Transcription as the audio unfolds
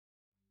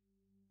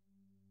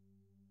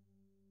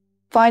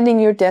Finding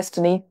your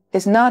destiny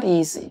is not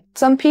easy.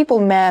 Some people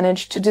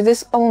manage to do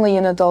this only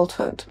in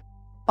adulthood.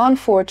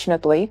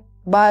 Unfortunately,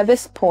 by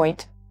this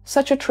point,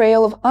 such a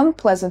trail of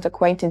unpleasant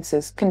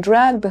acquaintances can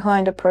drag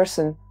behind a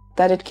person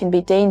that it can be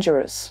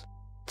dangerous.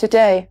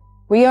 Today,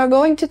 we are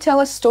going to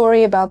tell a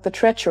story about the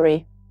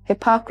treachery,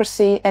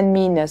 hypocrisy, and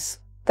meanness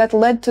that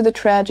led to the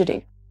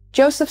tragedy.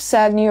 Joseph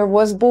Sonnier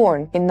was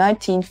born in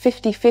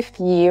 1955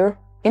 year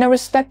in a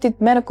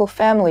respected medical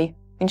family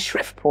in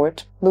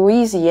Shreveport,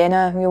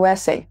 Louisiana,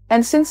 USA.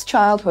 And since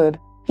childhood,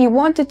 he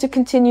wanted to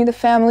continue the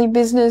family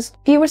business.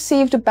 He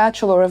received a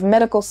Bachelor of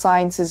Medical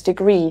Sciences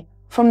degree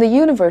from the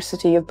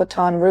University of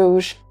Baton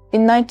Rouge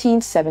in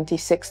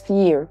 1976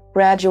 year,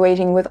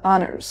 graduating with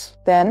honors.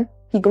 Then,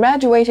 he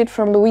graduated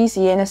from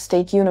Louisiana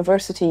State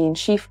University in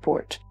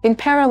Shreveport. In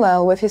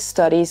parallel with his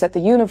studies at the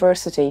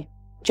university,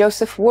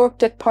 Joseph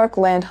worked at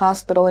Parkland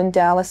Hospital in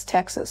Dallas,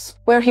 Texas,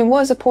 where he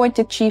was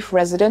appointed chief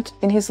resident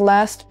in his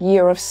last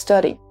year of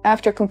study.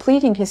 After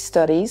completing his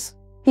studies,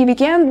 he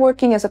began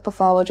working as a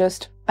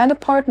pathologist and a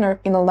partner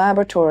in a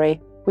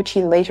laboratory, which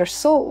he later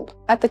sold.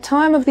 At the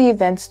time of the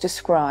events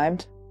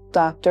described,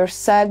 Dr.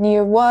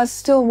 Sonnier was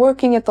still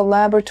working at the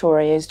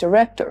laboratory as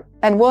director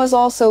and was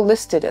also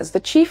listed as the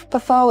chief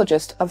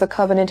pathologist of the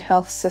Covenant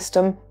Health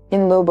System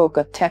in Lubbock,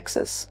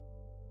 Texas.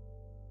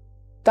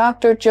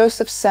 Dr.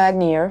 Joseph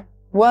Sonnier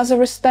was a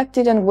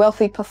respected and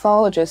wealthy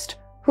pathologist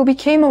who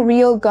became a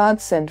real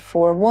godsend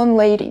for one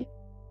lady.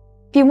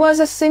 He was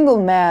a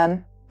single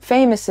man,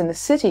 famous in the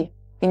city,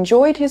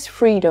 enjoyed his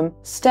freedom,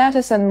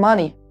 status, and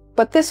money,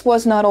 but this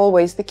was not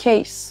always the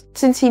case,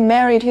 since he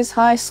married his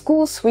high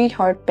school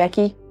sweetheart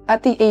Becky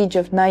at the age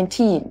of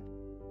 19.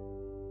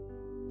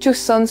 2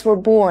 sons were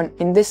born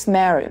in this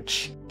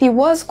marriage. He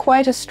was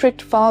quite a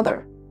strict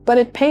father, but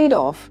it paid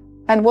off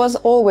and was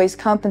always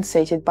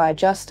compensated by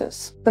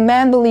justice. The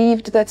man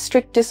believed that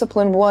strict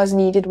discipline was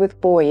needed with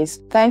boys.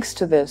 Thanks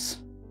to this,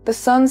 the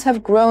sons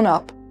have grown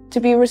up to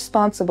be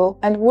responsible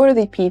and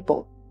worthy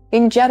people.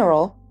 In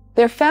general,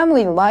 their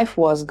family life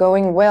was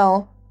going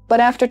well, but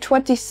after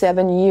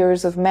 27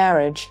 years of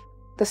marriage,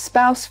 the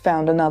spouse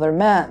found another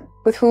man,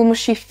 with whom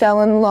she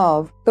fell in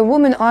love. The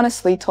woman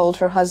honestly told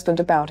her husband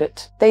about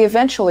it. They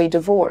eventually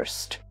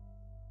divorced.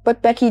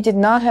 But Becky did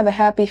not have a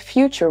happy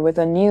future with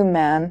a new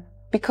man,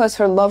 because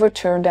her lover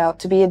turned out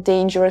to be a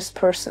dangerous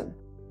person.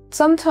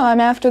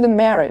 Sometime after the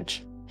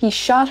marriage, he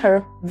shot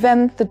her,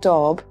 then the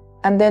dog,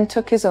 and then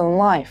took his own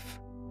life.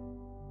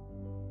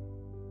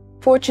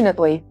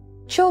 Fortunately,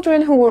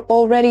 children who were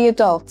already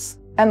adults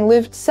and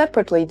lived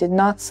separately did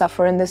not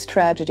suffer in this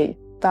tragedy.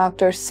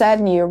 Dr.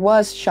 Sonnier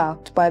was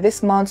shocked by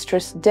this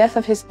monstrous death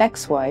of his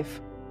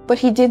ex-wife, but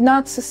he did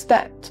not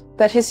suspect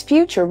that his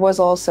future was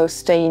also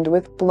stained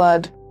with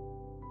blood.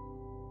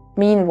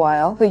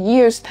 Meanwhile, the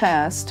years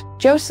passed.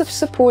 Joseph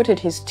supported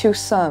his 2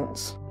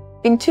 sons.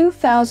 In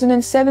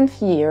 2007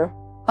 year,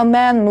 a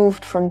man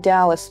moved from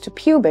Dallas to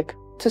Pubic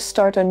to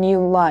start a new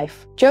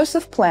life.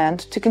 Joseph planned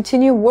to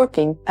continue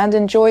working and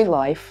enjoy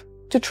life,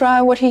 to try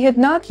what he had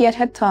not yet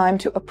had time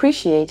to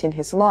appreciate in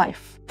his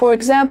life. For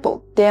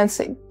example,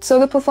 dancing. So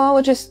the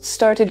pathologist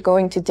started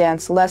going to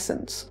dance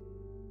lessons.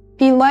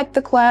 He liked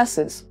the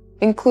classes,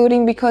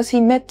 including because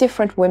he met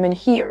different women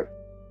here.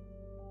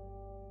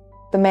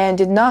 The man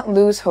did not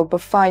lose hope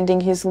of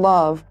finding his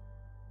love.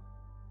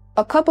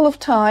 A couple of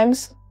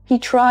times, he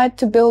tried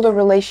to build a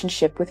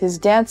relationship with his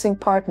dancing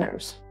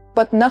partners,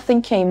 but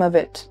nothing came of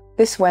it.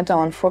 This went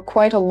on for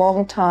quite a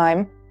long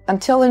time,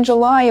 until in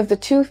July of the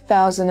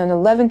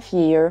 2011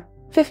 year,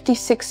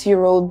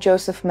 56-year-old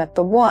Joseph met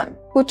the one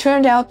who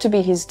turned out to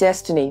be his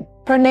destiny.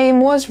 Her name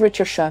was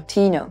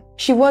Tina.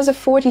 She was a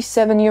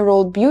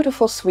 47-year-old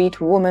beautiful sweet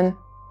woman,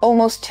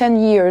 almost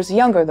 10 years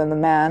younger than the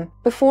man.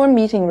 Before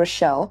meeting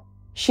Rochelle,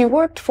 she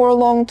worked for a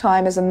long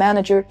time as a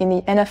manager in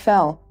the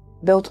NFL,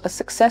 built a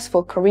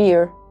successful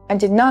career, and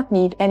did not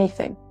need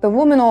anything. The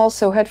woman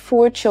also had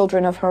 4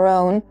 children of her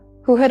own,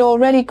 who had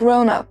already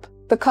grown up.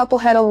 The couple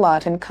had a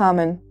lot in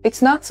common.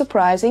 It's not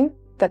surprising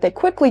that they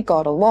quickly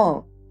got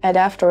along, and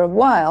after a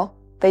while,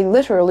 they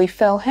literally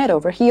fell head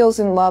over heels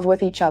in love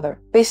with each other.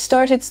 They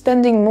started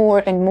spending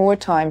more and more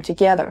time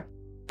together.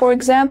 For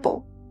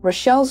example,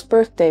 Rochelle's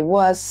birthday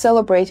was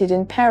celebrated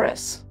in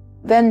Paris.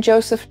 Then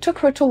Joseph took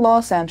her to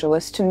Los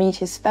Angeles to meet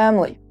his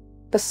family.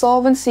 The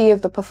solvency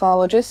of the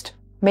pathologist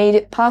made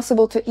it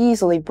possible to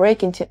easily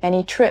break into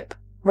any trip,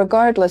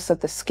 regardless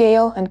of the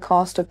scale and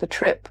cost of the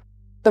trip.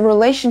 The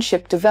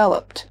relationship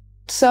developed.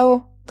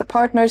 So, the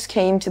partners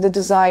came to the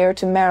desire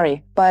to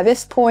marry. By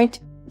this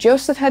point,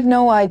 Joseph had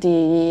no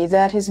idea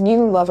that his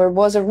new lover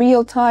was a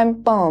real-time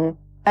bomb,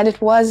 and it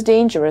was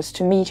dangerous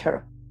to meet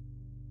her.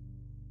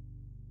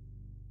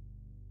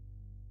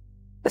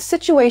 The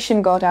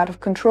situation got out of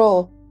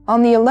control.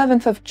 On the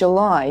 11th of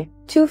July,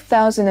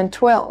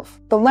 2012,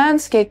 the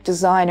landscape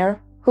designer,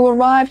 who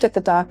arrived at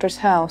the doctor's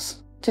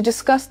house to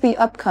discuss the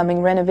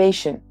upcoming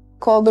renovation,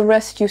 called the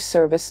rescue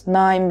service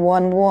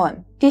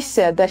 911. He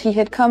said that he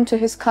had come to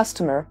his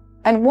customer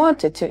and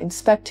wanted to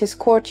inspect his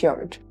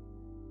courtyard.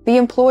 The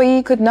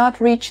employee could not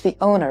reach the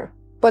owner,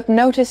 but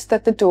noticed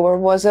that the door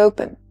was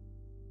open.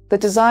 The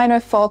designer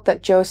thought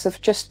that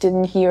Joseph just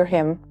didn't hear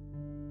him.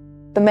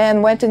 The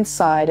man went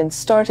inside and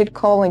started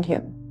calling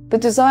him. The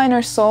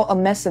designer saw a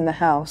mess in the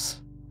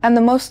house, and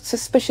the most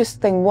suspicious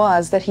thing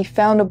was that he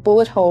found a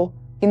bullet hole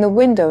in the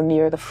window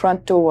near the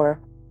front door.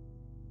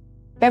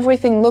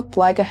 Everything looked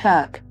like a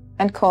hack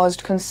and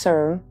caused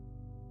concern.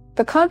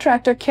 The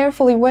contractor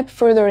carefully went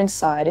further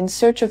inside in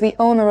search of the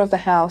owner of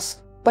the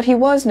house, but he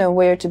was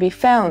nowhere to be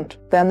found.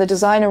 Then the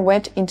designer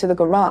went into the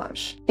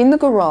garage. In the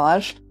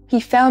garage, he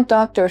found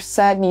Dr.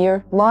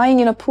 Sonnier lying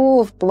in a pool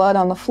of blood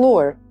on the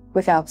floor,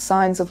 without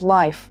signs of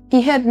life.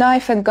 He had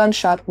knife and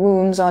gunshot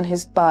wounds on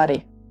his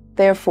body.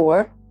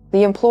 Therefore,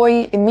 the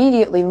employee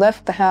immediately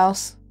left the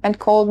house and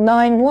called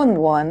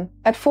 911.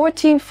 At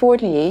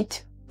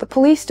 14:48, the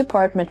police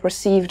department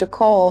received a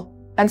call,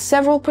 and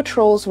several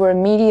patrols were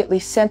immediately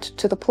sent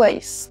to the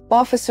place.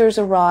 Officers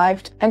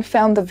arrived and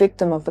found the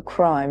victim of the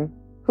crime,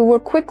 who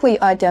were quickly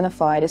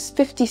identified as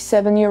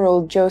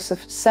 57-year-old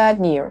Joseph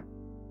Sonnier.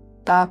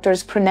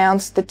 Doctors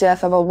pronounced the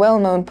death of a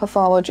well-known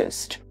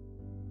pathologist.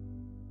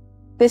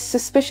 This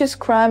suspicious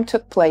crime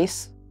took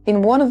place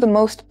in one of the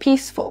most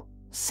peaceful,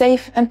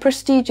 safe, and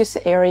prestigious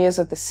areas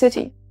of the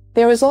city.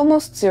 There is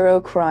almost zero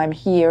crime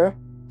here,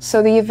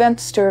 so the event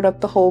stirred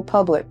up the whole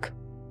public.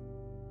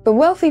 The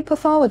wealthy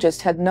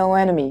pathologist had no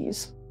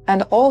enemies,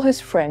 and all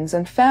his friends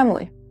and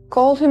family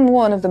called him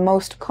one of the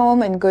most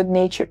calm and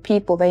good-natured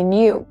people they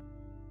knew.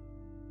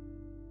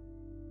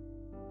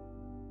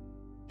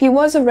 He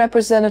was a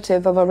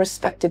representative of a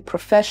respected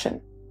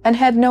profession, and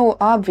had no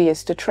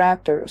obvious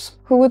detractors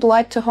who would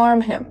like to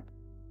harm him.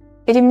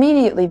 It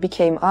immediately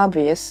became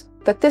obvious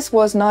that this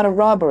was not a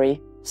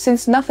robbery,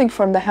 since nothing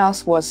from the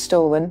house was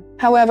stolen.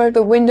 However,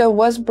 the window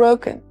was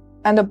broken,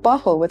 and a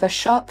bottle with a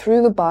shot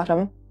through the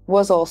bottom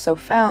was also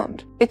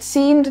found. It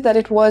seemed that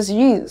it was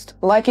used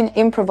like an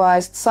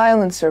improvised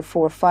silencer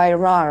for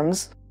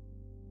firearms.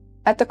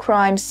 At the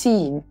crime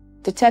scene,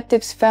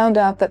 detectives found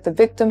out that the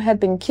victim had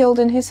been killed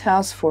in his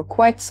house for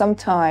quite some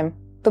time.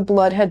 The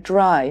blood had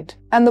dried,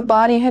 and the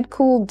body had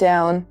cooled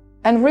down,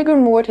 and rigor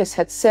mortis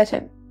had set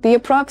in. The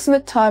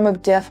approximate time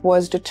of death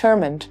was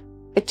determined.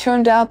 It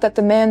turned out that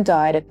the man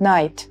died at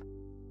night.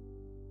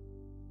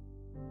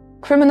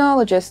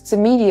 Criminologists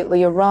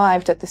immediately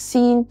arrived at the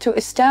scene to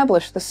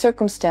establish the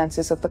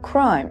circumstances of the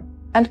crime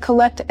and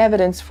collect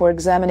evidence for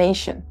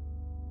examination.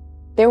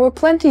 There were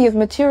plenty of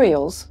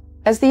materials,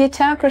 as the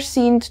attacker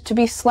seemed to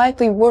be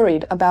slightly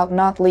worried about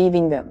not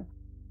leaving them.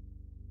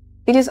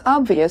 It is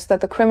obvious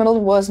that the criminal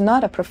was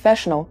not a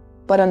professional,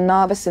 but a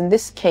novice in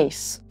this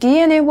case.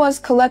 DNA was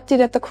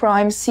collected at the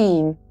crime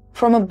scene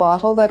from a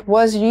bottle that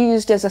was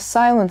used as a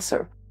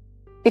silencer.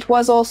 It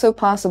was also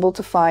possible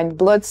to find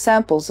blood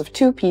samples of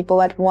two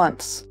people at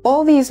once.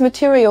 All these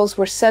materials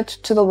were sent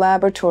to the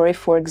laboratory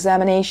for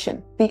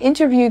examination. The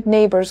interviewed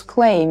neighbors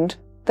claimed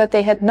that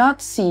they had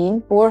not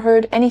seen or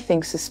heard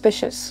anything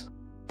suspicious.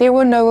 There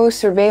were no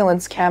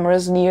surveillance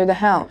cameras near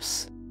the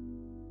house.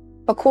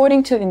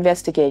 According to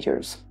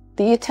investigators,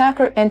 the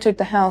attacker entered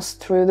the house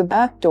through the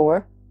back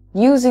door,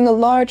 using a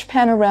large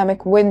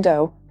panoramic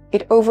window.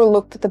 It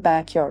overlooked the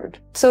backyard,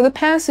 so the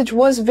passage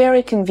was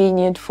very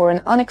convenient for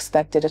an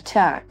unexpected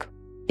attack.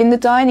 In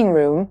the dining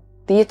room,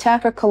 the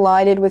attacker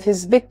collided with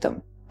his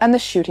victim, and the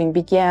shooting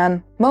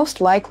began.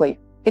 Most likely,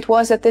 it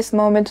was at this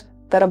moment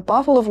that a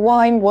bottle of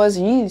wine was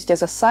used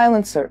as a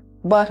silencer,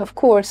 but of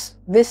course,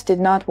 this did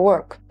not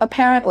work.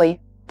 Apparently,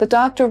 the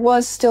doctor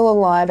was still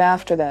alive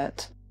after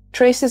that.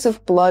 Traces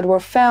of blood were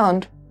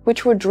found,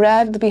 which were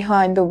dragged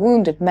behind the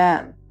wounded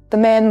man. The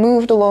man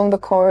moved along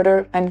the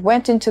corridor and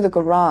went into the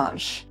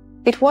garage.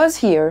 It was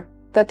here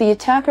that the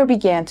attacker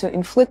began to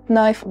inflict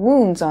knife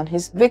wounds on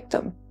his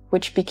victim,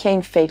 which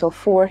became fatal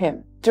for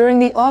him. During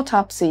the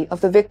autopsy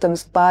of the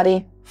victim's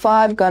body,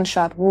 5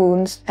 gunshot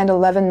wounds and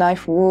 11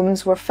 knife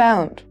wounds were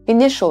found.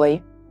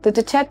 Initially, the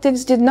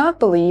detectives did not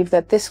believe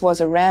that this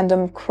was a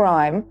random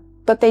crime,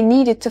 but they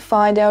needed to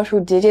find out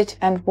who did it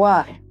and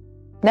why.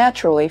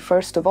 Naturally,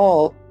 first of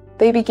all,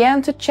 they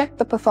began to check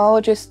the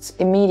pathologist's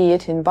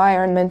immediate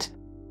environment.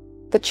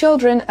 The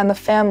children and the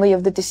family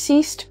of the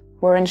deceased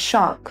were in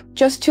shock.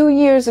 Just 2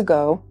 years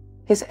ago,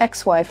 his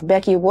ex-wife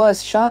Becky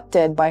was shot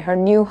dead by her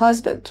new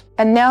husband,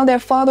 and now their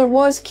father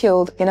was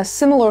killed in a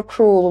similar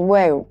cruel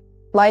way.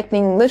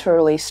 Lightning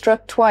literally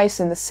struck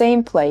twice in the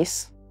same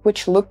place,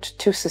 which looked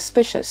too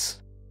suspicious.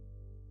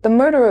 The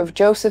murder of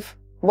Joseph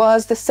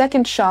was the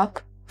second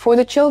shock for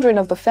the children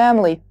of the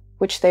family,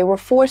 which they were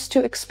forced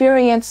to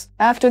experience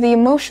after the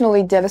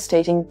emotionally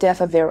devastating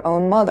death of their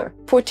own mother.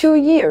 For 2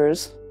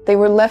 years, they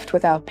were left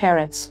without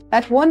parents.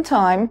 At one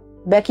time,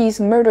 Becky's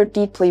murder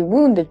deeply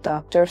wounded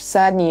Dr.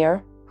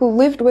 Sonnier, who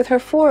lived with her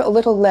for a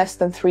little less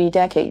than 3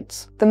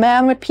 decades. The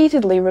man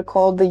repeatedly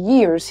recalled the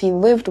years he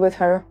lived with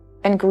her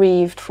and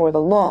grieved for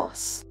the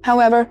loss.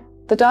 However,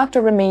 the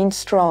doctor remained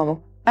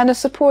strong and a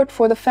support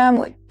for the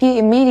family. He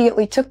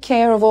immediately took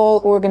care of all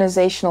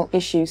organizational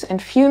issues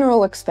and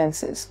funeral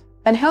expenses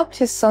and helped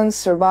his sons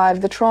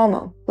survive the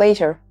trauma.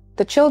 Later,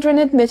 the children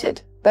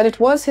admitted that it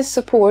was his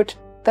support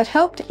that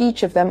helped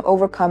each of them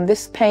overcome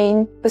this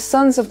pain. The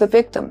sons of the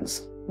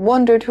victims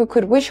wondered who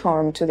could wish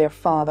harm to their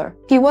father.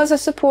 He was a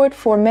support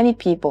for many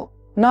people,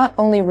 not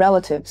only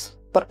relatives,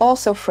 but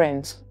also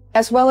friends,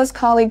 as well as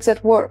colleagues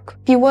at work.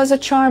 He was a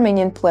charming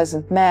and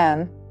pleasant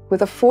man,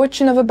 with a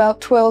fortune of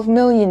about $12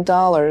 million,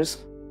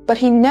 but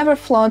he never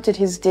flaunted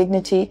his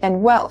dignity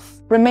and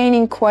wealth,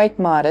 remaining quite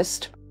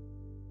modest.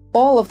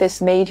 All of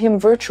this made him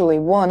virtually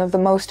one of the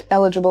most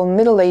eligible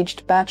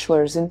middle-aged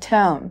bachelors in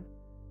town.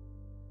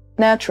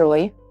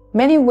 Naturally,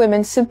 many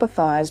women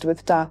sympathized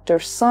with Dr.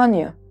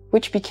 Sonnier,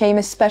 which became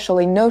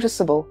especially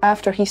noticeable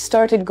after he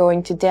started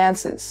going to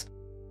dances.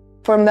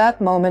 From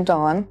that moment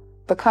on,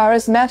 the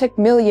charismatic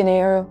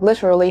millionaire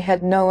literally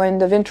had no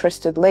end of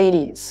interested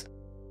ladies.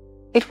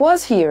 It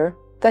was here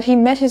that he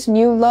met his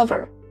new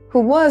lover, who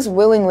was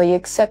willingly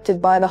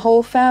accepted by the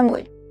whole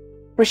family.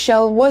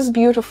 Rochelle was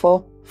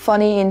beautiful,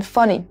 funny and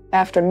funny.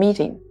 After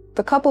meeting,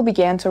 the couple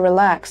began to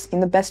relax in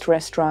the best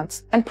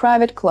restaurants and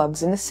private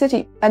clubs in the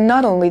city. And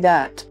not only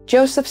that,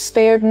 Joseph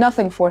spared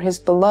nothing for his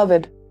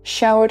beloved,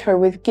 showered her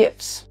with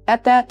gifts.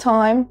 At that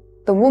time,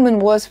 the woman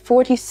was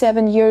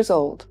 47 years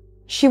old.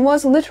 She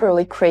was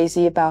literally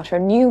crazy about her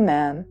new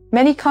man.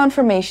 Many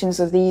confirmations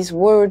of these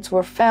words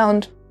were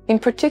found, in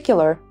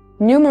particular,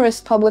 numerous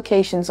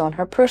publications on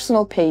her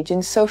personal page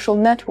in social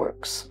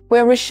networks,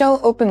 where Rochelle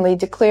openly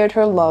declared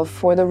her love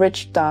for the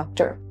rich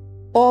doctor.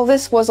 All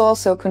this was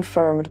also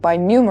confirmed by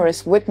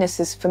numerous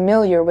witnesses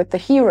familiar with the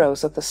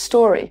heroes of the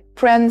story.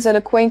 Friends and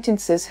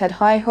acquaintances had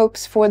high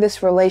hopes for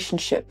this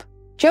relationship.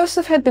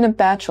 Joseph had been a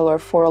bachelor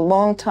for a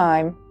long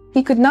time.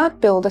 He could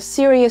not build a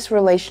serious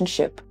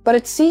relationship, but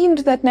it seemed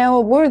that now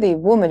a worthy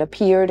woman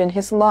appeared in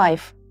his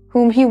life,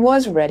 whom he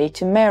was ready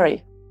to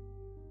marry.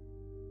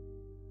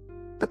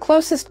 The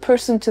closest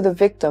person to the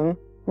victim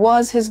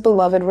was his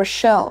beloved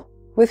Rochelle,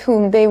 with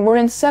whom they were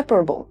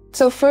inseparable.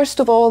 So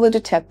first of all, the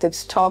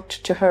detectives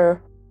talked to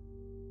her.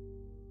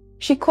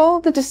 She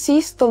called the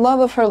deceased the love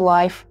of her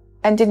life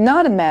and did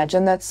not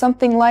imagine that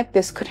something like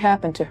this could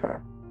happen to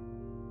her.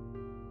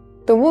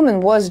 The woman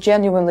was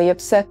genuinely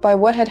upset by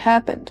what had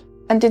happened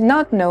and did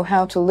not know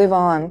how to live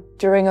on.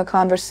 During a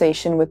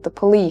conversation with the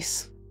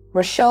police,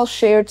 Rochelle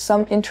shared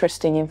some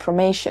interesting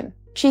information.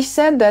 She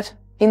said that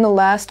in the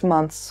last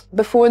months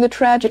before the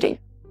tragedy,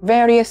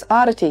 various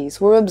oddities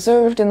were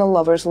observed in the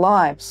lovers'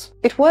 lives.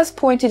 It was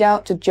pointed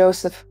out to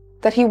Joseph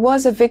that he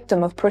was a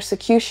victim of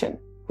persecution,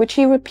 which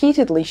he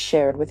repeatedly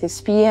shared with his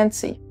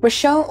fiancée.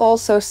 Rochelle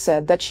also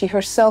said that she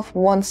herself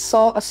once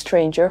saw a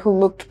stranger who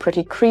looked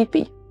pretty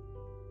creepy.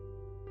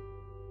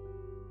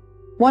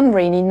 One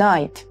rainy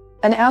night,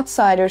 an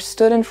outsider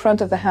stood in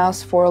front of the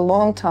house for a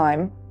long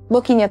time,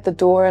 looking at the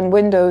door and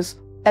windows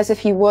as if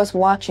he was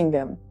watching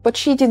them, but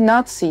she did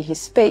not see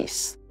his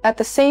face. At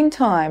the same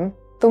time,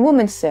 the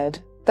woman said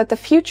that the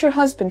future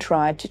husband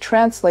tried to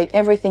translate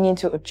everything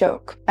into a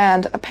joke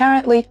and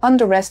apparently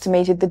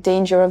underestimated the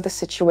danger of the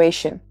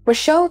situation.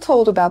 Rochelle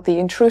told about the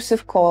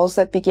intrusive calls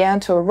that began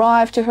to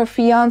arrive to her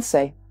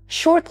fiancé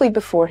shortly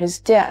before his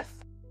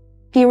death.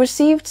 He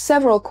received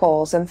several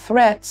calls and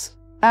threats,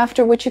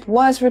 after which it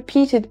was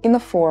repeated in the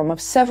form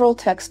of several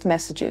text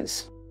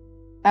messages.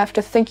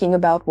 After thinking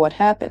about what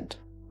happened,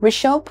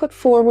 Rochelle put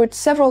forward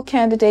several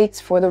candidates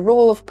for the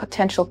role of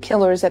potential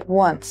killers at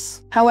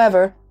once.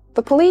 However,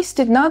 the police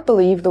did not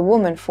believe the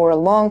woman for a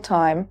long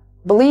time,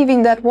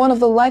 believing that one of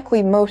the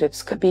likely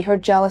motives could be her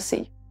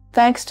jealousy.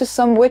 Thanks to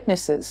some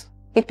witnesses,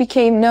 it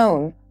became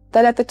known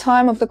that at the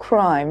time of the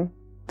crime,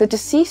 the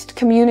deceased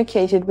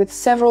communicated with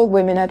several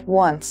women at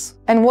once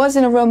and was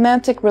in a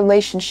romantic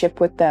relationship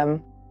with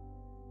them.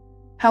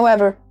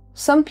 However,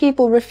 some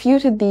people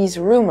refuted these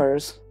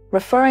rumors,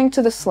 referring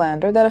to the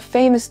slander that a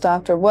famous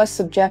doctor was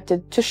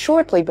subjected to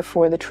shortly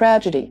before the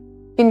tragedy.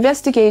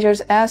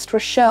 Investigators asked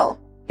Rochelle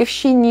if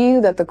she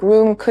knew that the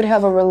groom could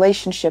have a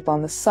relationship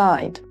on the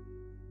side.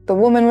 The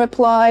woman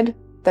replied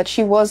that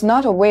she was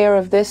not aware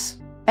of this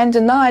and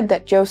denied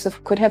that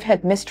Joseph could have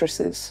had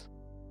mistresses.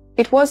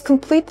 It was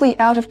completely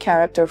out of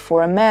character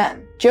for a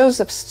man.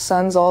 Joseph's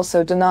sons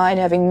also denied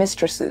having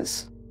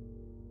mistresses.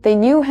 They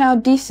knew how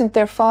decent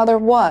their father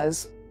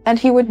was, and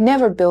he would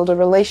never build a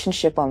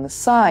relationship on the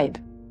side.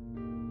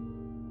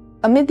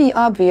 Amid the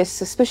obvious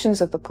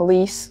suspicions of the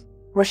police,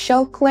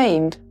 Rochelle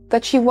claimed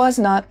that she was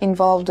not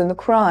involved in the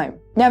crime.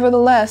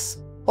 Nevertheless,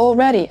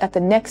 already at the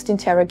next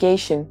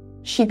interrogation,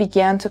 she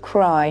began to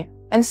cry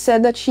and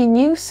said that she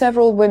knew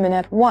several women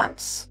at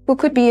once who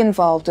could be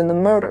involved in the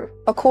murder.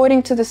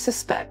 According to the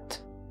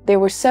suspect, there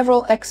were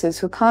several exes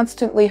who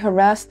constantly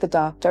harassed the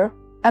doctor,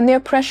 and their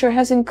pressure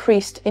has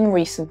increased in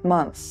recent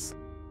months.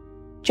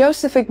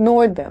 Joseph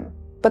ignored them,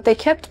 but they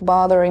kept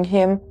bothering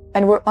him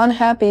and were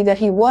unhappy that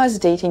he was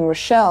dating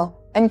Rochelle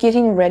and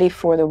getting ready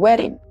for the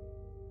wedding.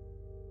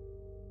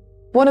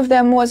 One of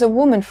them was a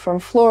woman from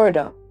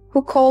Florida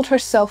who called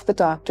herself the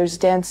doctor's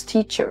dance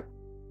teacher.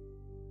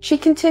 She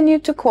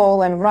continued to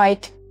call and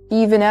write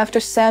even after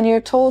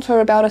Sonnier told her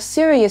about a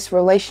serious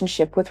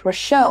relationship with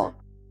Rochelle.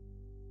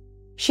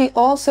 She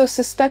also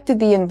suspected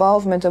the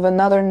involvement of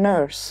another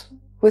nurse,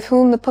 with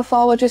whom the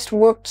pathologist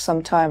worked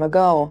some time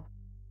ago.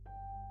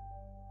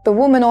 The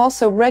woman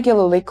also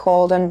regularly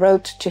called and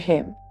wrote to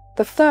him.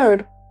 The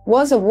third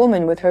was a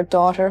woman with her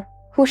daughter,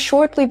 who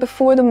shortly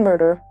before the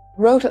murder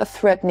wrote a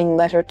threatening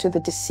letter to the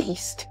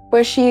deceased,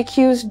 where she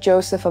accused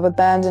Joseph of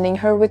abandoning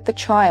her with the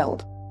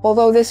child,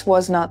 although this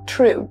was not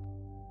true.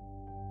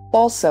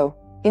 Also,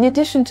 in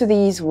addition to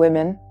these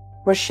women,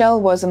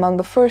 Rochelle was among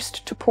the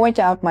first to point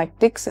out Mike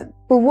Dixon,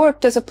 who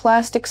worked as a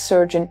plastic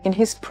surgeon in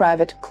his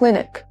private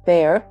clinic.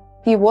 There,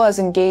 he was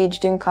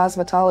engaged in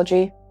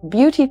cosmetology,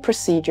 beauty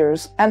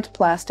procedures, and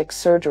plastic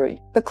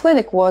surgery. The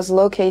clinic was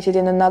located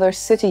in another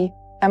city,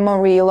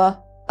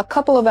 Amarillo, a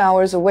couple of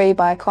hours away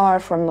by car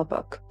from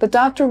Lubbock. The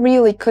doctor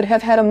really could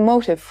have had a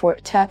motive for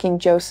attacking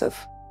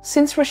Joseph,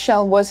 since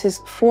Rochelle was his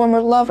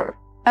former lover,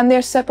 and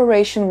their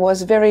separation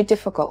was very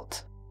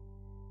difficult.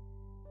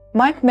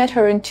 Mike met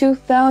her in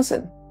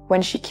 2000,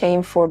 when she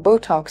came for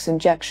Botox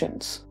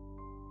injections.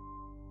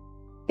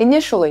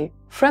 Initially,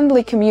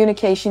 friendly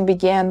communication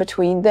began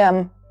between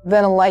them,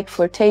 then a light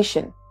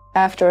flirtation,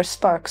 after a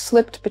spark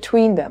slipped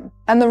between them,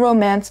 and the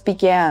romance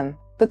began.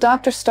 The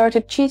doctor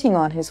started cheating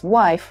on his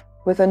wife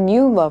with a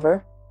new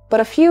lover, but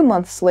a few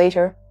months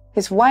later,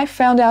 his wife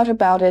found out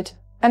about it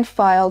and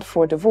filed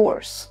for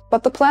divorce.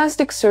 But the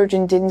plastic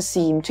surgeon didn't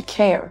seem to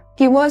care.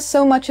 He was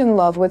so much in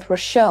love with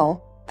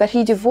Rochelle that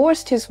he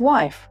divorced his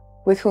wife,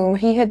 with whom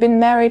he had been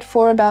married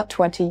for about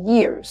 20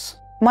 years.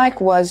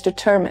 Mike was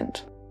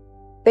determined.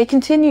 They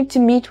continued to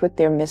meet with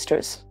their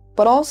mistress,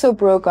 but also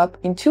broke up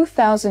in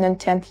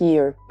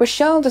 2010.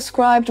 Rochelle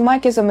described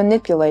Mike as a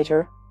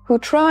manipulator who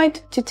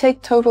tried to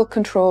take total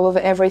control of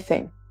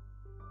everything.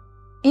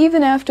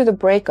 Even after the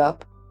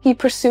breakup, he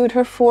pursued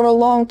her for a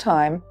long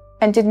time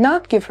and did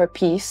not give her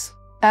peace,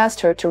 asked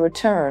her to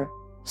return.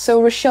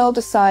 So Rochelle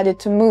decided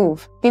to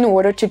move in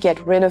order to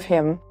get rid of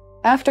him.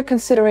 After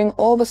considering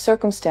all the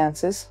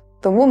circumstances,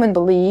 the woman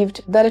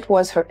believed that it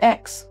was her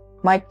ex,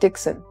 Mike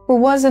Dixon, who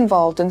was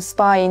involved in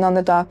spying on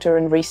the doctor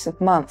in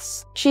recent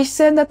months. She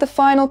said that the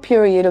final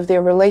period of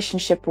their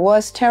relationship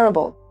was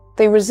terrible.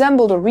 They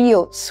resembled a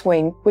real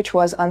swing, which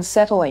was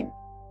unsettling.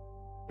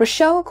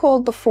 Rochelle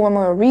called the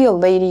former a real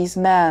ladies'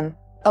 man,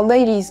 a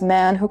ladies'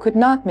 man who could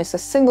not miss a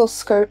single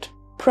skirt,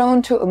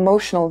 prone to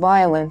emotional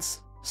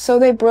violence, so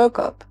they broke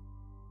up.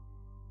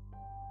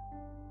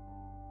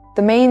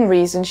 The main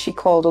reason she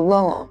called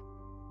alone.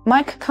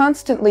 Mike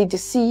constantly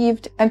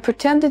deceived and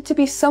pretended to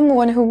be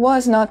someone who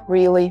was not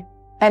really,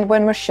 and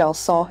when Rochelle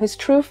saw his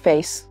true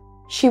face,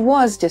 she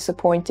was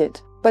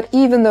disappointed. But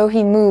even though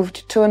he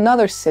moved to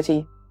another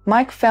city,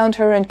 Mike found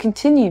her and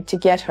continued to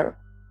get her.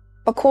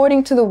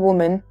 According to the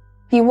woman,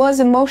 he was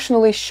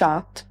emotionally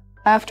shocked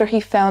after he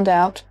found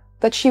out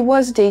that she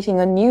was dating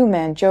a new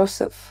man,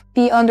 Joseph.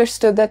 He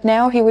understood that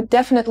now he would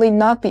definitely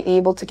not be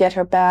able to get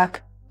her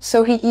back,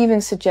 so he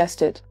even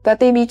suggested that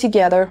they be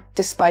together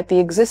despite the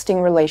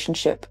existing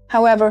relationship.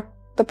 However,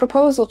 the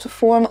proposal to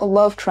form a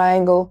love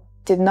triangle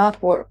did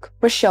not work.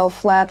 Rochelle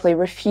flatly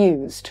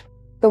refused.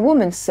 The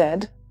woman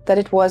said that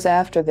it was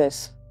after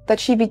this that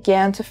she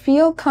began to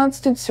feel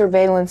constant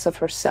surveillance of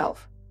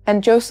herself,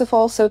 and Joseph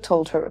also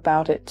told her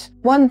about it.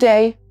 One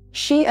day,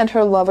 she and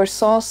her lover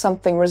saw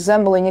something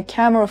resembling a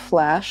camera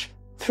flash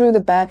through the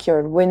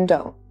backyard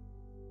window.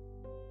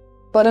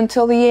 But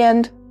until the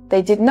end,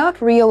 they did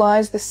not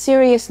realize the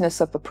seriousness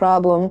of the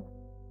problem.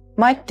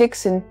 Mike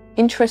Dixon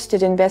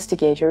interested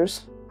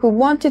investigators who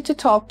wanted to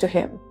talk to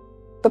him.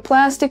 The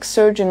plastic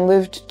surgeon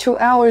lived 2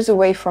 hours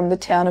away from the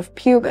town of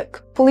Pubic.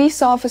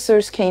 Police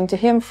officers came to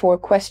him for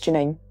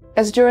questioning,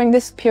 as during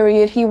this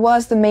period he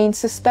was the main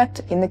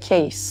suspect in the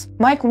case.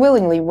 Mike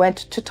willingly went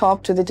to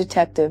talk to the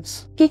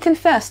detectives. He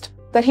confessed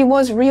that he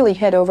was really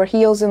head over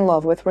heels in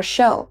love with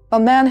Rochelle. A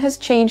man has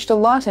changed a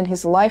lot in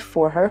his life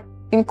for her,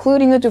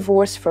 including a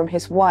divorce from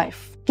his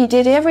wife. He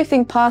did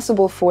everything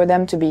possible for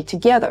them to be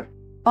together.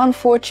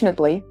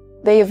 Unfortunately,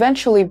 they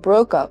eventually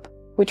broke up,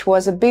 which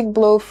was a big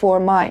blow for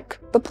Mike.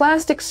 The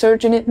plastic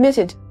surgeon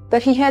admitted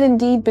that he had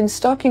indeed been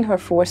stalking her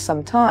for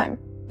some time,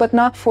 but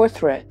not for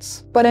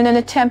threats, but in an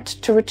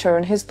attempt to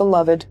return his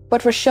beloved.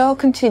 But Rochelle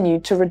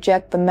continued to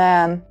reject the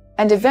man,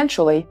 and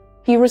eventually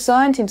he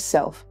resigned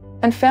himself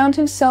and found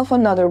himself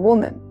another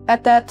woman.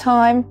 At that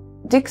time,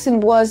 Dixon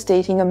was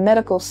dating a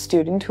medical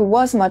student who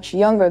was much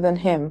younger than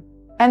him,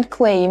 and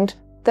claimed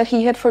that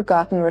he had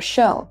forgotten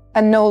Rochelle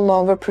and no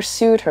longer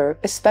pursued her,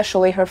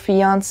 especially her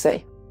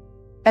fiancé,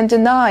 and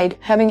denied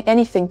having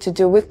anything to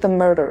do with the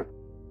murder.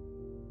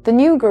 The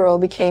new girl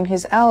became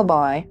his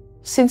alibi,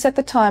 since at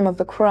the time of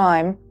the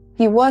crime,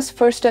 he was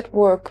first at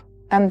work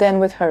and then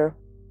with her.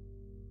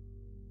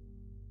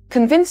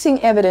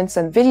 Convincing evidence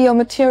and video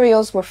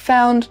materials were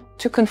found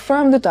to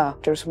confirm the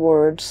doctor's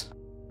words.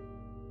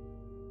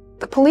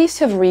 The police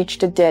have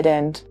reached a dead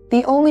end.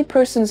 The only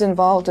persons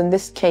involved in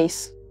this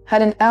case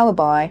had an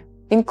alibi,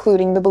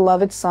 including the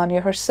beloved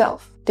Sonnier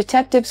herself.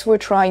 Detectives were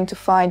trying to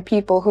find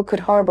people who could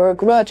harbor a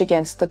grudge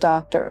against the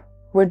doctor,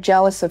 were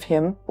jealous of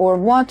him, or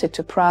wanted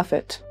to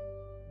profit.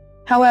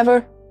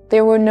 However,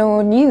 there were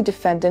no new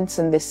defendants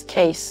in this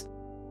case.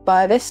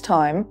 By this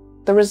time,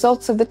 the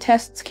results of the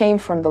tests came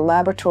from the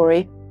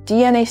laboratory.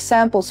 DNA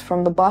samples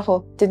from the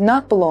bottle did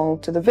not belong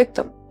to the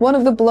victim. One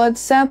of the blood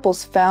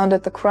samples found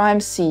at the crime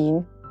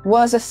scene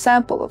was a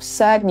sample of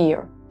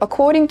Sonnier,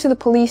 According to the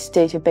police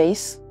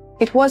database,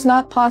 it was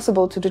not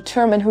possible to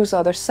determine whose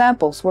other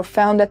samples were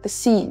found at the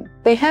scene.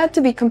 They had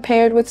to be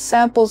compared with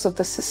samples of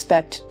the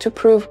suspect to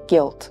prove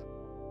guilt.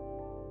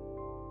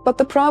 But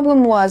the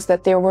problem was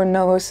that there were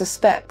no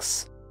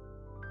suspects.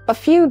 A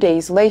few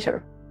days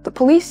later, the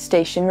police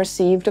station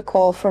received a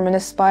call from an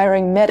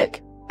aspiring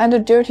medic and a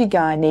dirty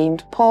guy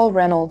named Paul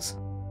Reynolds.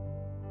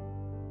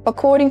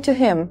 According to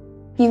him,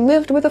 he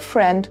lived with a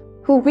friend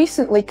who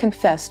recently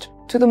confessed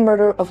to the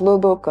murder of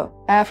Loboka.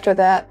 After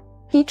that,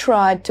 he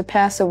tried to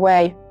pass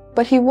away,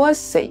 but he was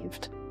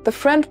saved. The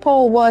friend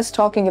Paul was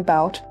talking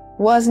about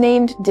was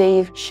named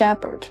Dave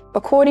Shepard.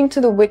 According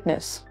to the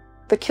witness,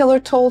 the killer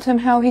told him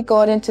how he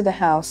got into the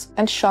house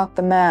and shot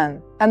the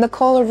man, and the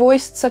caller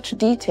voiced such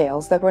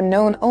details that were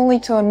known only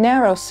to a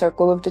narrow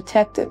circle of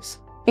detectives,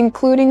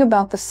 including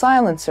about the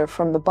silencer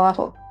from the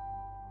bottle.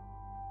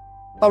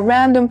 A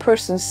random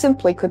person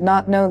simply could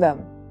not know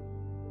them.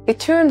 It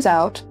turns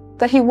out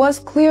that he was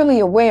clearly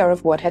aware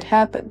of what had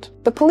happened.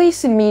 The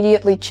police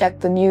immediately checked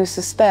the new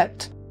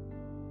suspect.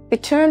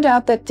 It turned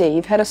out that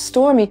Dave had a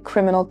stormy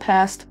criminal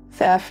past: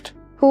 theft,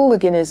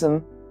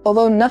 hooliganism,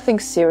 although nothing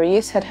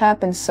serious had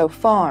happened so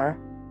far.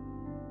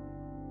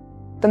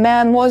 The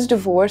man was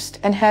divorced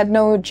and had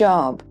no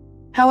job.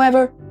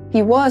 However,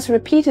 he was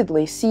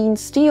repeatedly seen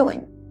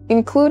stealing,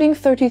 including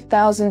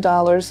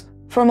 $30,000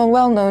 from a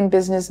well-known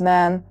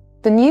businessman.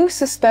 The new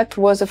suspect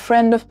was a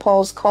friend of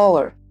Paul's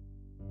caller.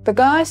 The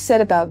guy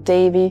said about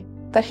Davey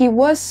that he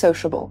was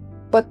sociable,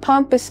 but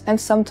pompous and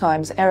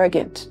sometimes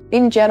arrogant.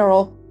 In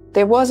general,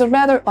 there was a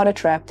rather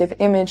unattractive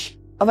image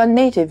of a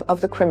native of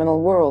the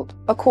criminal world.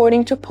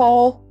 According to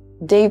Paul,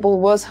 Dable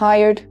was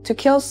hired to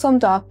kill some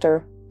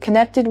doctor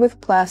connected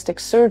with plastic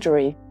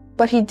surgery,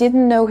 but he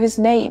didn't know his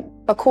name.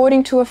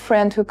 According to a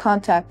friend who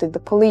contacted the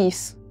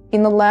police,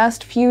 in the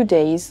last few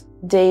days,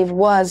 Dave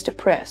was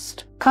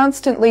depressed,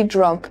 constantly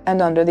drunk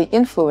and under the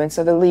influence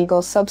of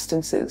illegal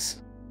substances.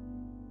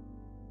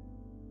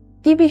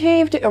 He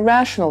behaved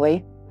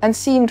irrationally and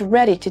seemed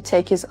ready to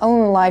take his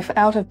own life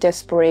out of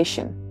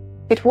desperation.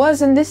 It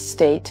was in this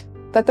state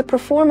that the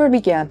performer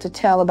began to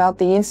tell about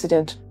the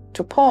incident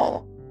to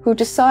Paul, who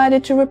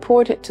decided to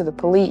report it to the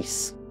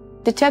police.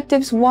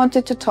 Detectives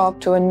wanted to talk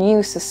to a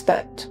new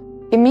suspect.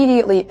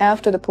 Immediately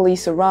after the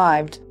police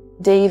arrived,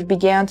 Dave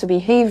began to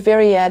behave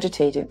very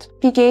agitated.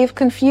 He gave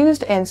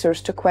confused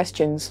answers to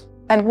questions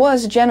and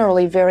was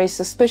generally very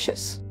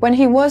suspicious. When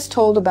he was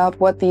told about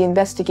what the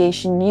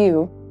investigation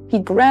knew, he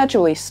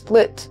gradually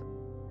split.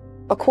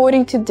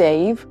 According to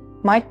Dave,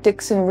 Mike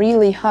Dixon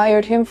really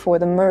hired him for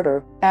the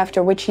murder,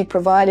 after which he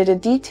provided a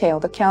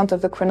detailed account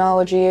of the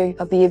chronology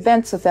of the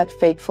events of that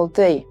fateful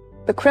day.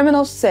 The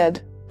criminal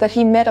said that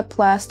he met a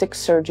plastic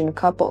surgeon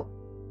couple.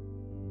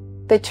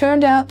 They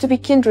turned out to be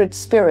kindred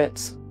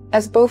spirits,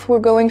 as both were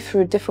going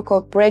through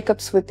difficult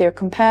breakups with their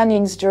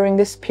companions during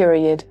this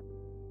period.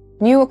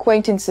 New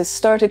acquaintances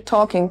started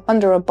talking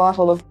under a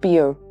bottle of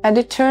beer, and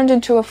it turned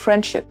into a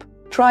friendship,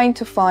 trying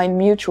to find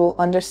mutual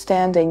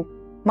understanding.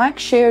 Mike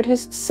shared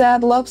his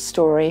sad love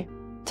story,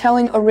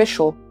 telling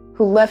Rachel,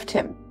 who left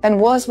him and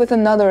was with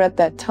another at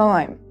that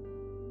time.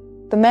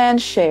 The man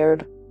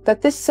shared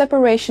that this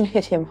separation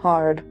hit him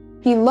hard.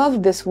 He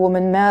loved this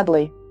woman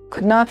madly,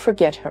 could not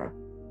forget her.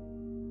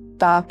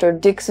 Dr.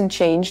 Dixon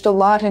changed a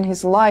lot in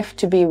his life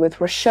to be with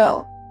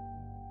Rochelle.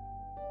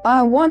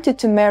 I wanted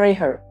to marry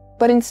her,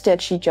 but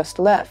instead she just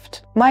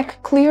left.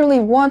 Mike clearly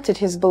wanted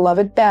his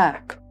beloved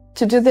back.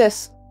 To do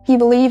this, he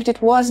believed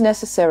it was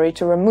necessary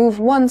to remove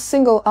one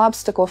single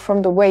obstacle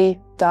from the way.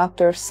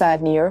 Dr.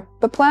 Sonnier,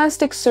 the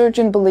plastic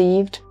surgeon,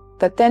 believed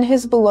that then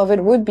his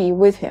beloved would be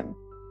with him.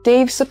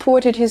 Dave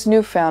supported his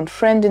newfound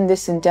friend in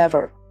this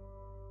endeavor.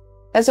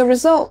 As a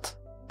result,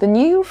 the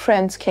new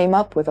friends came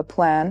up with a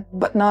plan,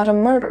 but not a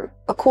murder.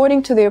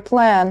 According to their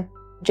plan,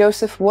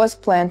 Joseph was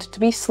planned to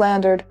be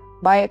slandered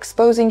by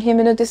exposing him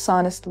in a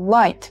dishonest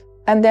light,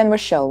 and then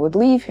Rochelle would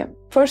leave him.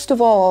 First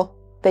of all,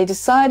 they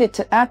decided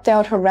to act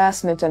out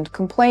harassment and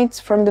complaints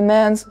from the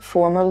man's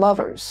former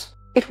lovers.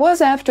 It was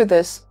after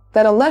this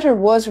that a letter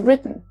was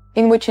written,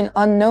 in which an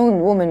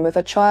unknown woman with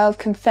a child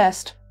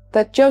confessed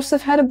that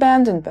Joseph had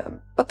abandoned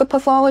them, but the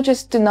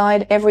pathologist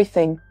denied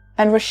everything,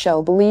 and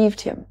Rochelle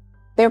believed him.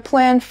 Their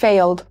plan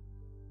failed.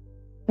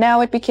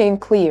 Now it became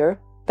clear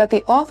that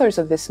the authors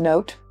of this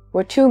note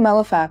were two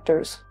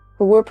malefactors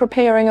who were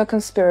preparing a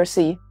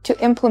conspiracy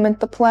to implement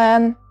the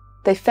plan.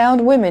 They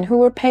found women who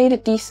were paid a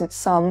decent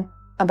sum,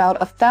 about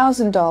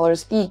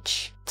 $1,000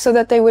 each, so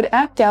that they would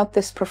act out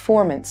this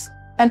performance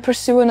and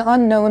pursue an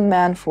unknown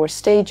man for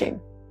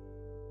staging.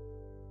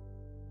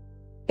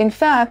 In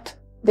fact,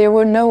 there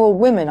were no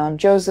women on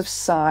Joseph's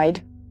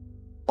side.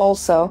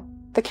 Also,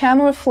 the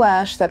camera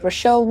flash that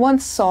Rochelle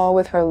once saw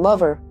with her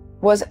lover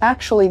was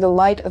actually the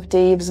light of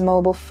Dave's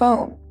mobile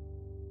phone.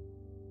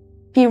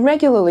 He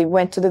regularly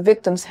went to the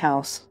victim's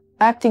house,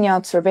 acting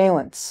out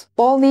surveillance.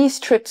 All these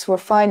trips were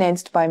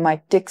financed by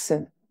Mike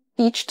Dixon,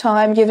 each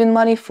time given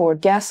money for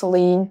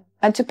gasoline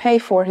and to pay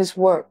for his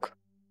work.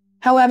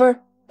 However,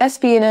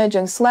 espionage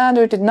and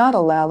slander did not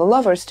allow the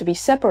lovers to be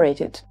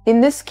separated.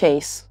 In this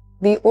case,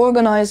 the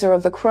organizer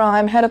of the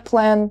crime had a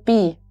plan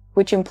B,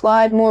 which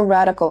implied more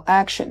radical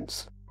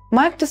actions.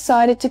 Mike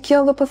decided to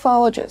kill the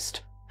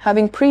pathologist,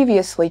 having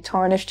previously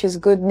tarnished his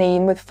good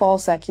name with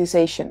false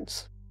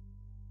accusations.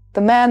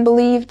 The man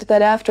believed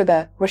that after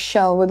that,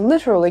 Rochelle would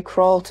literally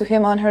crawl to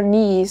him on her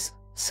knees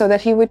so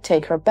that he would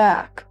take her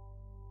back.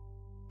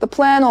 The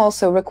plan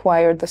also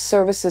required the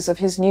services of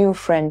his new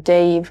friend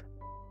Dave.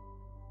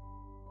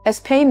 As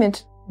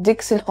payment,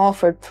 Dixon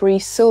offered 3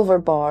 silver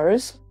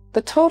bars,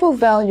 the total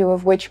value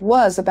of which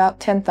was about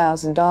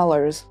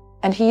 $10,000,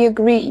 and he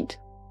agreed.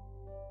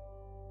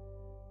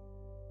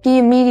 He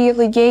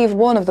immediately gave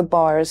one of the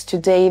bars to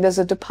Dave as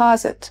a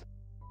deposit.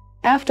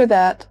 After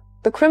that,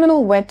 the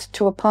criminal went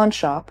to a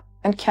pawnshop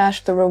and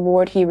cashed the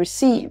reward he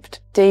received.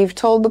 Dave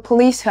told the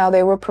police how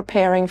they were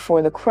preparing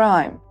for the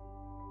crime.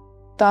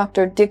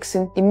 Dr.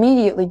 Dixon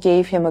immediately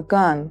gave him a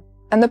gun,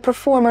 and the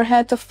performer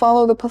had to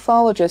follow the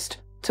pathologist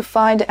to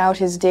find out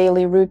his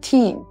daily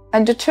routine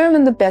and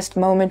determine the best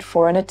moment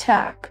for an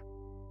attack.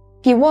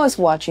 He was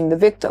watching the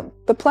victim.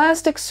 The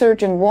plastic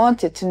surgeon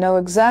wanted to know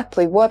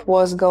exactly what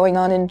was going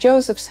on in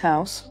Joseph's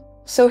house,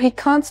 so he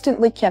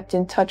constantly kept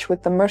in touch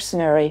with the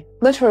mercenary,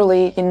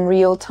 literally in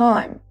real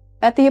time.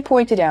 At the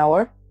appointed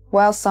hour,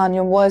 while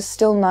Sonnier was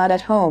still not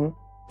at home,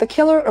 the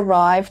killer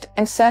arrived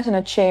and sat in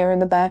a chair in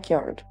the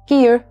backyard.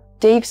 Here,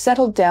 Dave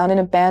settled down in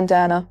a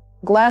bandana,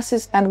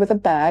 glasses, and with a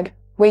bag,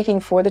 waiting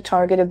for the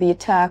target of the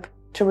attack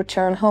to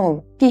return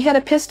home. He had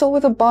a pistol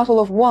with a bottle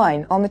of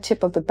wine on the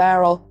tip of the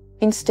barrel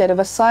instead of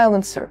a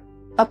silencer,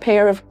 a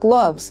pair of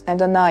gloves,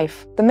 and a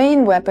knife. The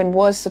main weapon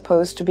was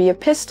supposed to be a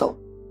pistol,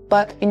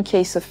 but in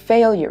case of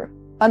failure,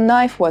 a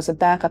knife was a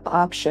backup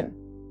option.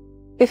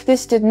 If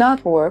this did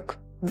not work,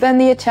 then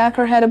the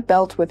attacker had a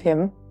belt with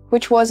him,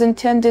 which was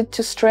intended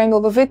to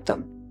strangle the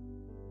victim.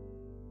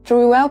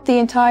 Throughout the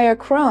entire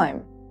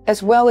crime,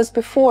 as well as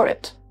before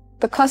it,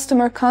 the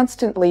customer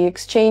constantly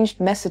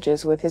exchanged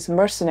messages with his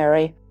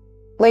mercenary.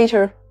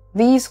 Later,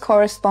 these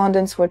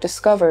correspondence were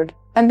discovered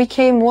and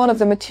became one of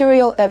the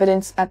material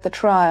evidence at the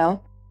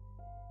trial.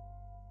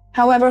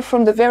 However,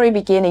 from the very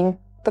beginning,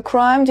 the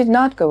crime did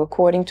not go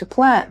according to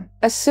plan.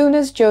 As soon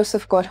as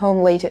Joseph got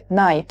home late at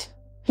night,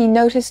 he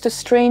noticed a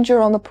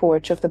stranger on the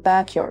porch of the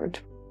backyard.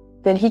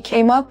 Then he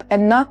came up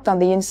and knocked on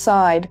the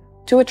inside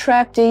to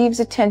attract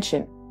Dave's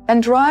attention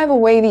and drive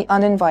away the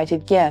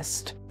uninvited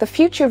guest. The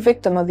future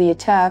victim of the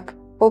attack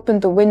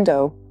opened the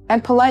window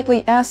and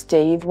politely asked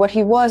Dave what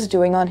he was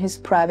doing on his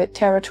private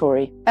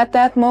territory. At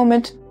that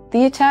moment,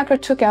 the attacker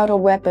took out a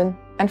weapon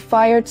and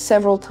fired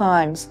several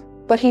times,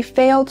 but he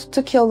failed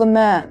to kill the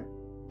man.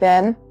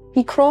 Then,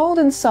 he crawled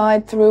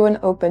inside through an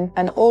open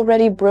and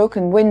already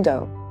broken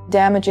window,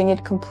 damaging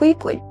it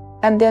completely,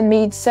 and then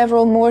made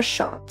several more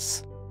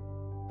shots.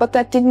 But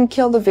that didn't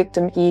kill the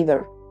victim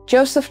either.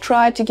 Joseph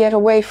tried to get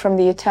away from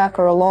the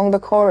attacker along the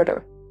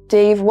corridor.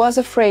 Dave was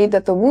afraid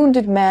that the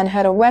wounded man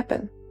had a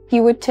weapon.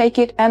 He would take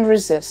it and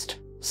resist,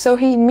 so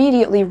he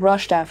immediately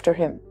rushed after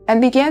him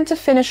and began to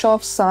finish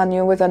off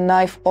Sonnier with a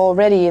knife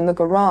already in the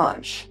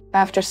garage.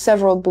 After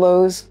several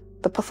blows,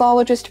 the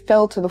pathologist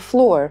fell to the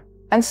floor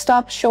and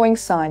stopped showing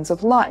signs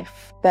of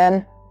life.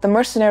 Then, the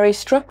mercenary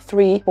struck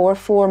 3 or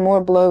 4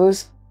 more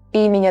blows,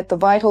 aiming at the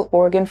vital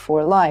organ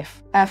for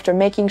life. After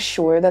making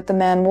sure that the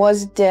man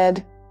was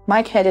dead,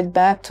 Mike headed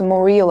back to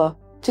Morilla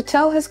to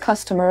tell his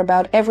customer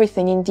about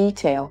everything in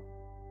detail.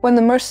 When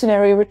the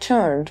mercenary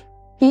returned,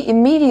 he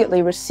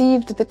immediately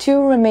received the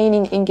 2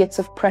 remaining ingots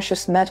of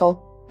precious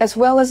metal, as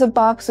well as a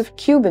box of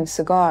Cuban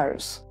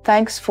cigars.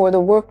 Thanks for the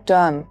work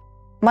done.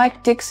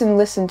 Mike Dixon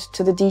listened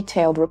to the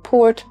detailed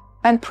report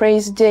and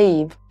praised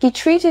Dave. He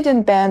treated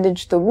and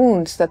bandaged the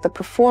wounds that the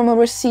performer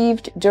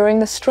received during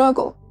the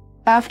struggle,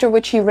 after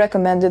which he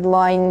recommended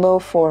lying low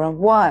for a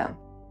while.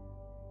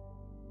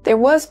 There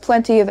was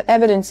plenty of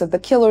evidence of the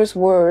killer's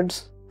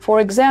words.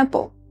 For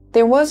example,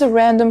 there was a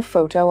random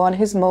photo on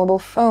his mobile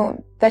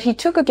phone that he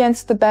took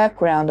against the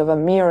background of a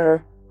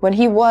mirror when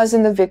he was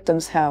in the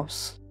victim's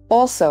house.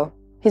 Also,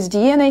 his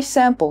DNA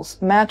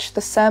samples matched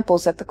the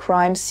samples at the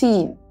crime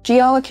scene.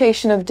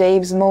 Geolocation of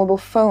Dave's mobile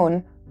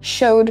phone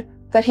showed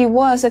that he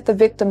was at the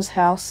victim's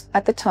house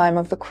at the time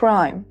of the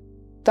crime.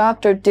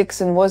 Dr.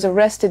 Dixon was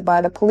arrested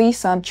by the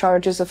police on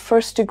charges of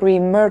first-degree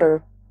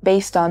murder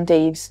based on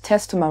Dave's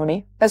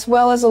testimony, as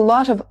well as a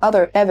lot of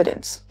other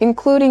evidence,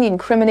 including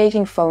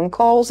incriminating phone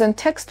calls and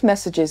text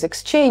messages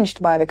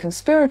exchanged by the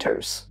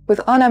conspirators, with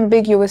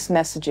unambiguous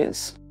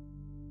messages.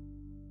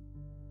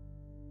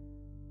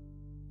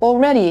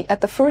 Already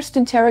at the first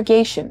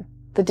interrogation,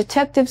 the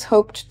detectives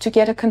hoped to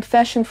get a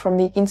confession from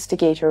the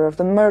instigator of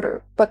the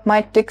murder, but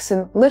Mike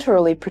Dixon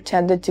literally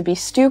pretended to be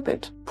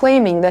stupid,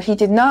 claiming that he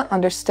did not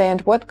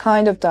understand what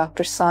kind of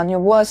Dr. Sonnier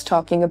was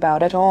talking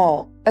about at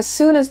all. As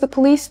soon as the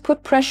police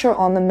put pressure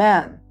on the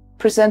man,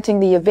 presenting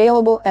the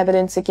available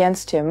evidence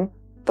against him,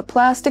 the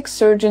plastic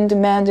surgeon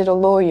demanded a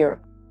lawyer.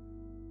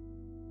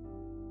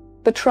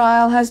 The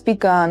trial has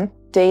begun.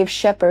 Dave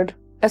Shepard,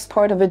 as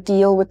part of a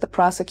deal with the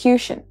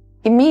prosecution,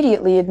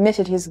 immediately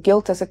admitted his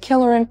guilt as a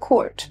killer in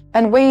court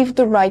and waived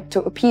the right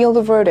to appeal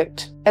the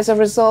verdict. As a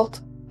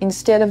result,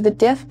 instead of the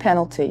death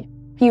penalty,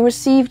 he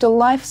received a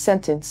life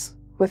sentence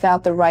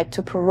without the right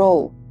to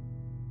parole.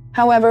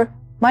 However,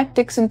 Mike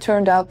Dixon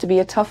turned out to be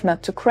a tough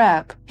nut to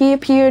crack. He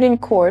appeared in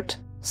court,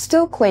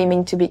 still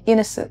claiming to be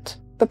innocent.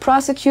 The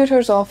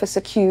prosecutor's office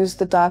accused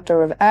the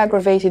doctor of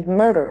aggravated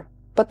murder,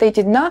 but they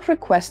did not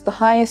request the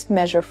highest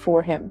measure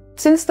for him,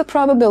 since the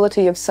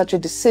probability of such a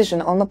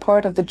decision on the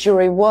part of the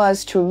jury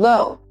was too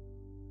low.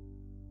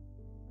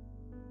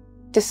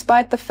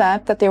 Despite the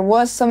fact that there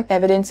was some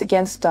evidence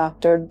against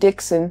Dr.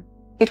 Dixon,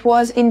 it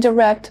was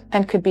indirect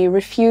and could be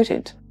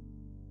refuted.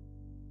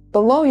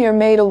 The lawyer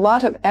made a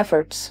lot of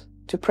efforts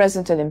to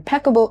present an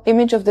impeccable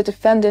image of the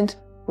defendant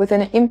with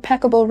an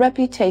impeccable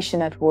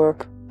reputation at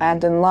work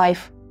and in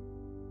life.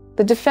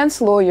 The defense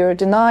lawyer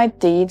denied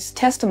Dave's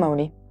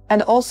testimony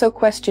and also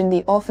questioned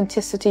the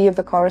authenticity of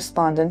the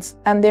correspondence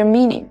and their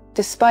meaning.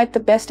 Despite the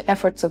best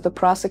efforts of the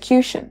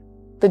prosecution,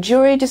 the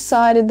jury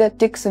decided that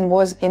Dixon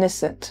was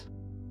innocent.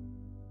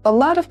 A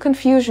lot of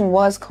confusion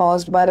was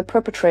caused by the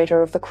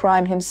perpetrator of the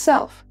crime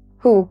himself,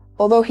 who,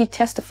 although he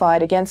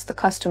testified against the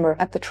customer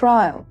at the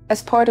trial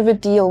as part of a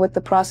deal with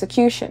the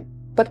prosecution,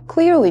 but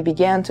clearly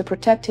began to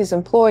protect his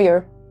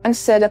employer and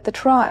said at the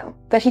trial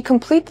that he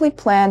completely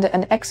planned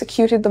and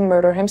executed the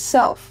murder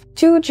himself.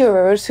 Two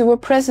jurors who were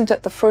present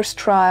at the first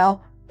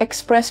trial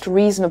expressed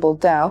reasonable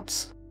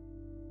doubts.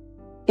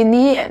 In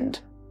the end,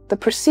 the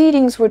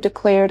proceedings were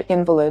declared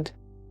invalid.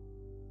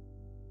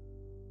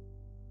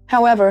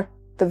 However,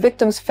 the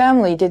victim's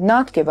family did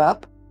not give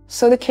up,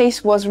 so the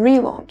case was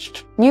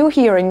relaunched. New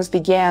hearings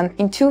began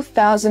in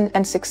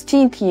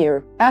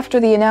 2016 after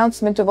the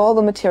announcement of all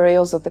the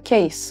materials of the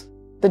case.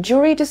 The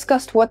jury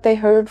discussed what they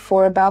heard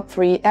for about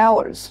 3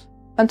 hours,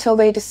 until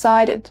they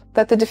decided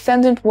that the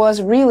defendant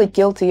was really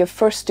guilty of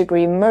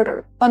first-degree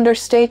murder. Under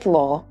state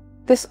law,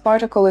 this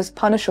article is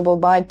punishable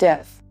by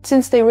death.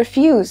 Since they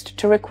refused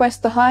to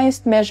request the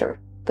highest measure,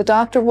 the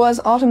doctor was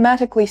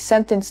automatically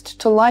sentenced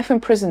to life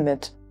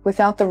imprisonment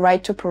without the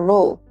right to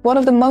parole. One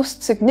of the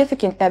most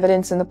significant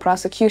evidence in the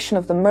prosecution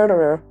of the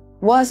murderer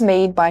was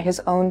made by his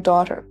own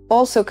daughter.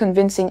 Also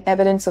convincing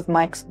evidence of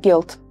Mike's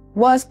guilt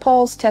was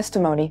Paul's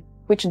testimony,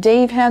 which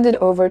Dave handed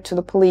over to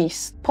the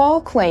police. Paul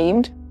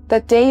claimed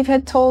that Dave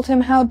had told him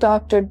how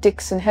Dr.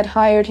 Dixon had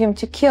hired him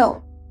to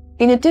kill.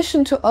 In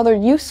addition to other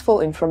useful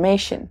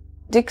information,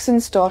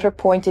 Dixon's daughter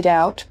pointed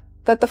out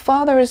that the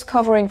father is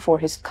covering for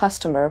his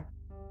customer.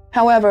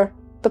 However,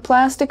 the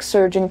plastic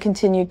surgeon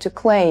continued to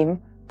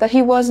claim that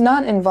he was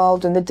not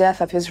involved in the death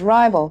of his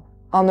rival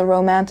on the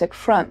romantic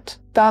front.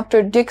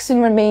 Dr.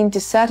 Dixon remained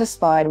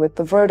dissatisfied with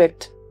the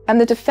verdict, and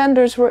the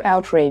defenders were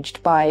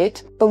outraged by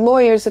it. The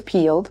lawyers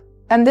appealed,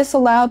 and this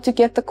allowed to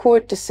get the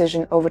court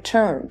decision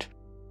overturned.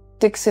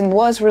 Dixon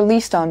was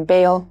released on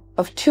bail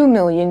of $2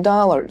 million,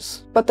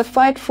 but the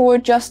fight for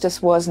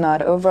justice was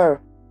not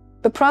over.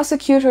 The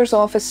prosecutor's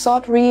office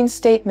sought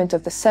reinstatement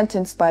of the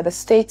sentence by the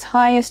state's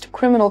highest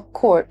criminal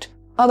court,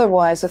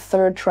 otherwise a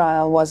third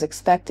trial was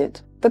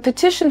expected. The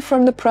petition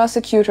from the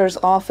prosecutor's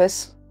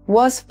office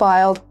was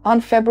filed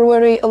on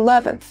February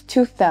 11,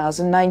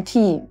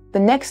 2019. The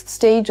next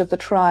stage of the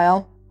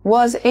trial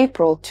was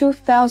April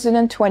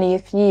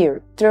 2020.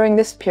 During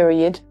this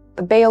period,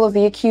 the bail of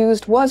the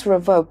accused was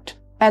revoked,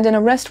 and an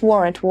arrest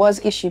warrant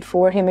was issued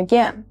for him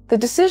again. The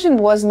decision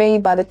was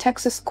made by the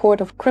Texas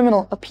Court of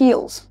Criminal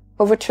Appeals,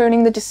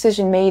 overturning the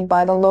decision made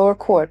by the lower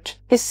court.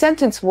 His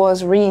sentence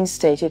was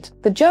reinstated.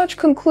 The judge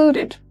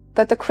concluded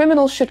that the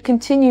criminal should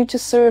continue to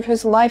serve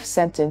his life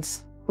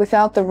sentence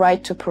without the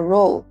right to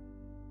parole.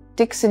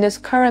 Dixon is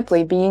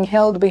currently being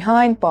held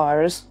behind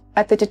bars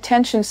at the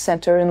detention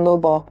center in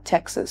Lubbock,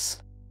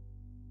 Texas.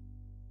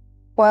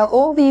 While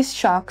all these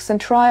shocks and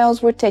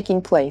trials were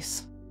taking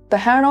place, the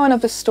heroine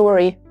of the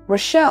story,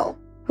 Rochelle,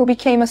 who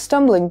became a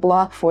stumbling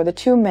block for the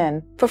two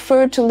men,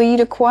 preferred to lead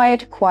a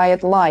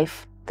quiet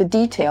life, the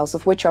details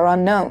of which are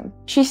unknown.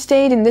 She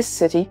stayed in this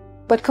city,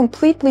 but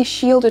completely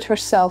shielded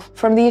herself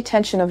from the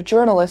attention of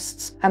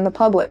journalists and the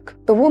public.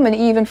 The woman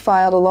even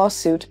filed a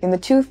lawsuit in the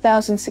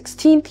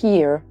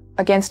 2016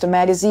 against a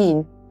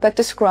magazine that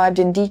described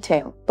in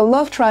detail the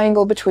love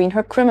triangle between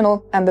her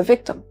criminal and the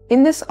victim.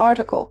 In this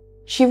article,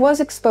 she was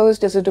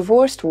exposed as a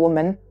divorced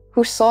woman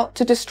who sought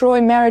to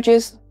destroy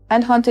marriages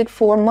and hunted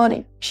for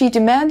money. She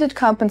demanded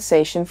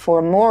compensation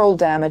for moral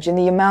damage in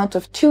the amount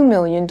of $2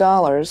 million,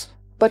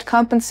 but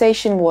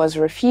compensation was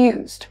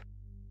refused.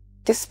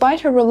 Despite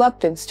her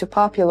reluctance to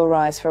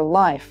popularize her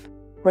life,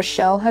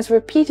 Rochelle has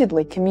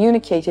repeatedly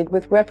communicated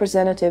with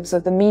representatives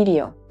of the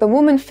media. The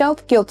woman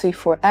felt guilty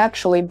for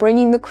actually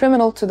bringing the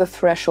criminal to the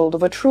threshold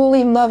of a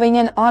truly loving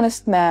and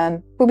honest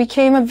man who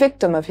became a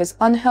victim of his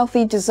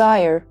unhealthy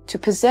desire to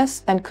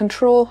possess and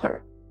control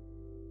her.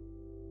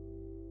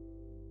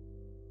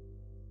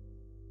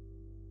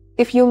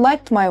 If you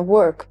liked my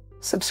work,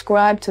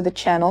 subscribe to the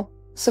channel,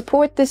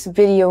 support this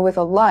video with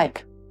a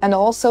like, and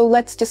also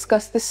let's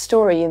discuss this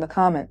story in the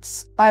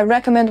comments. I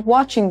recommend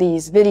watching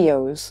these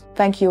videos.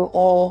 Thank you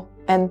all,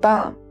 and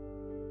bye.